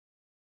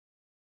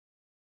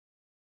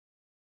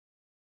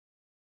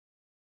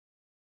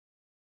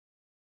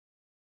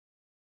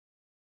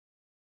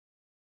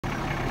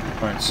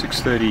Right,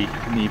 6:30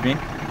 in the evening.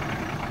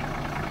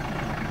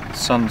 The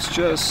sun's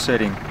just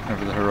setting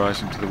over the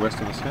horizon to the west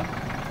of us here,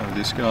 over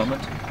the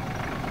escarpment.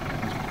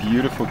 It's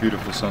beautiful,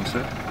 beautiful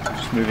sunset.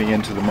 Just moving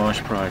into the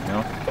marsh pride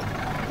now.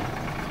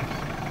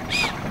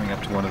 Coming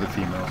up to one of the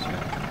females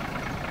here.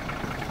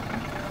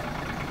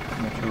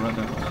 I'm not sure right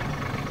there.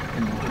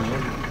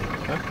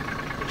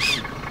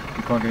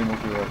 You can't get any more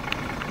to the road.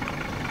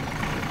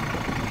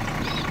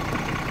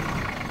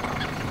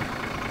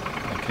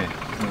 Okay,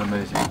 isn't that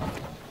amazing?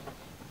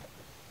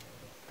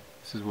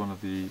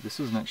 This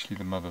isn't actually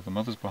the mother. The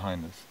mother's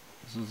behind us.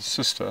 This is the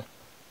sister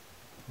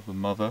of the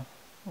mother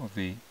of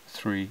the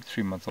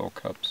three-month-old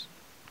cubs.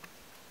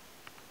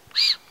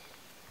 It's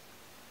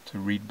a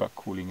reedbuck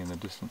calling in the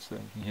distance there.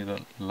 You can hear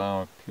that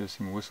loud,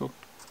 piercing whistle.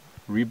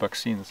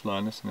 Reedbuck's seen this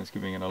lioness and is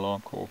giving an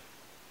alarm call.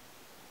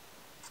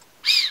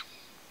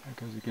 There it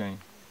goes again.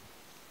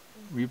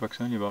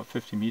 Reedbuck's only about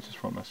 50 meters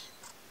from us,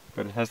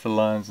 but it has the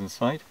lions in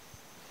sight.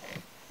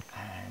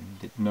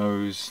 And it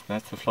knows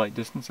that's the flight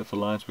distance. If the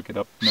lions would get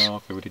up now,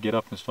 if they were to get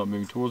up and start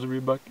moving towards the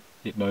reedbuck,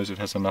 it knows it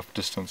has enough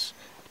distance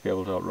to be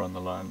able to outrun the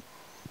lion.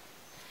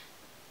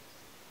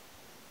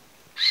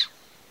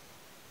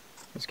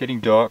 It's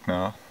getting dark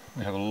now.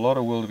 We have a lot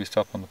of wildebeest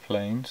up on the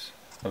plains,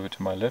 over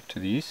to my left, to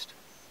the east.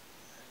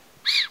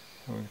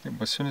 So I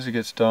think as soon as it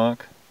gets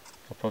dark,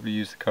 I'll probably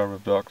use the cover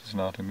of darkness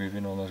now to move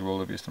in on those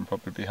wildebeest and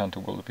probably hunt a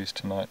wildebeest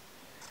tonight.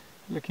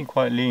 Looking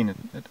quite lean.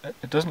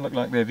 It doesn't look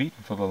like they've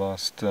eaten for the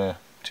last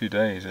 2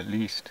 days at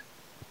least.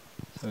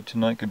 So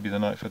tonight could be the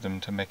night for them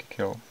to make a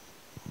kill.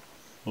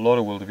 A lot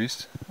of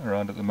wildebeest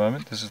around at the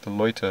moment. This is the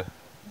loiter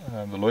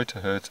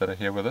herds that are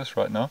here with us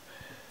right now.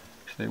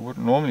 They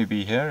wouldn't normally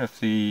be here if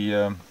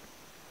the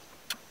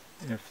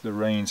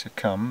rains had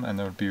come, and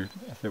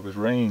if the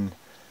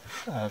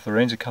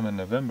rains had come in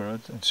November,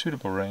 and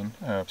suitable rain,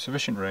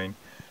 sufficient rain,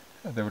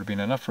 there would have been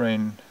enough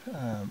rain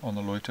on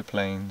the loiter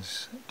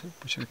plains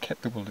which would have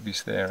kept the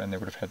wildebeest there, and they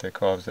would have had their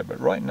calves there. But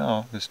right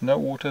now there's no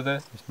water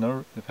there.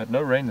 They've had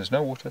no rain. There's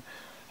no water,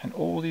 and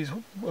all these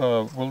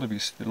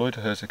wildebeest, the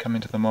loiter herds, have come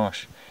into the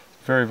marsh.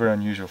 Very, very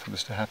unusual for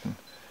this to happen.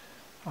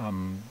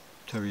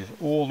 So we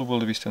have all the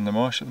wildebeest in the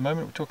marsh at the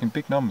moment. We're talking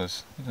big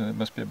numbers. It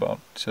must be about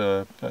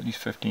at least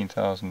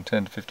 15,000,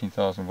 10 to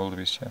 15,000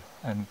 wildebeest here,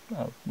 and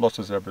lots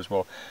of zebra as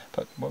well.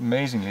 But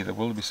amazingly, the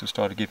wildebeest have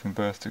started giving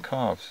birth to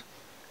calves.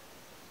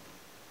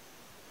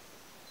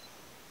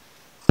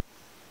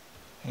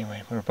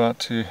 Anyway, we're about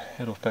to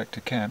head off back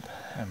to camp.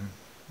 I'm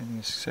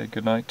going to say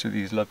goodnight to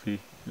these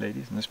lovely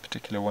ladies, and this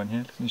particular one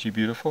here. Isn't she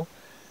beautiful?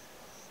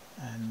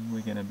 And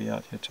we're going to be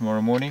out here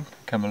tomorrow morning,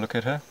 come and look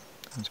at her,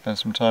 and spend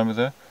some time with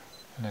her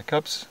and her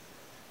cubs,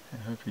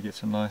 and hopefully get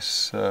some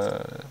nice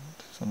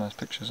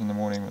pictures in the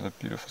morning with a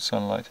beautiful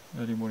sunlight,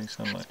 early morning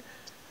sunlight.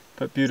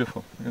 But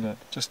beautiful, look at that,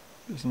 just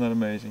isn't that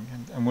amazing?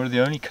 And we're the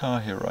only car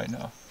here right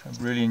now. So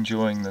I'm really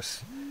enjoying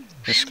this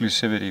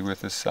exclusivity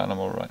with this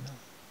animal right now.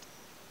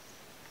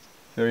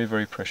 Very,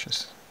 very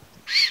precious,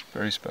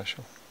 very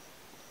special.